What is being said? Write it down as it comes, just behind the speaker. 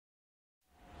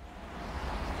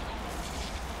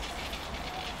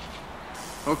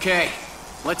Okay,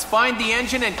 let's find the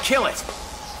engine and kill it.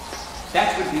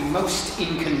 That would be most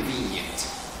inconvenient.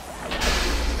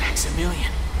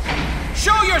 Maximilian,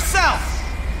 show yourself!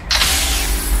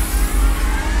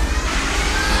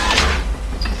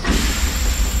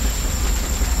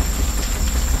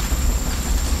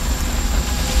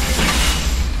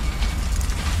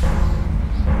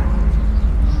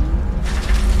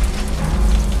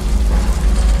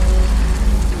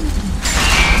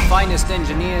 The finest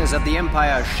engineers of the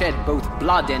Empire shed both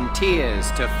blood and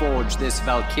tears to forge this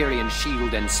Valkyrian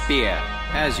shield and spear.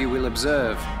 As you will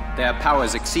observe, their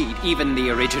powers exceed even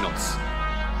the originals.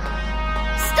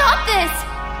 Stop this!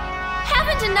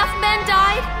 Haven't enough men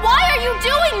died? Why are you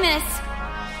doing this?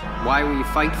 Why we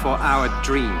fight for our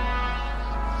dream.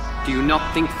 Do you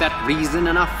not think that reason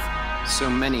enough? So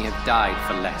many have died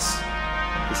for less.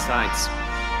 Besides,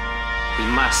 we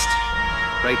must.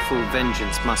 Rightful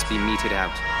vengeance must be meted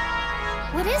out.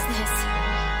 What is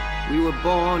this? We were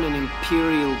born an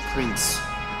imperial prince,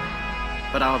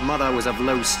 but our mother was of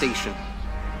low station.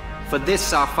 For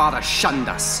this our father shunned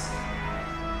us.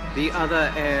 The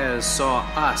other heirs saw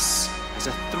us as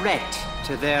a threat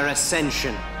to their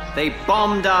ascension. They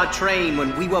bombed our train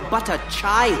when we were but a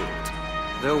child.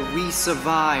 Though we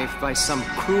survived by some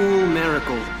cruel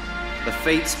miracle, the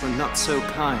fates were not so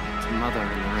kind to mother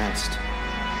and the rest.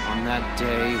 On that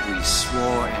day we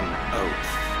swore an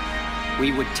oath.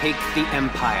 We would take the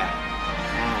Empire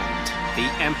and the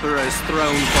Emperor's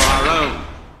throne for our own.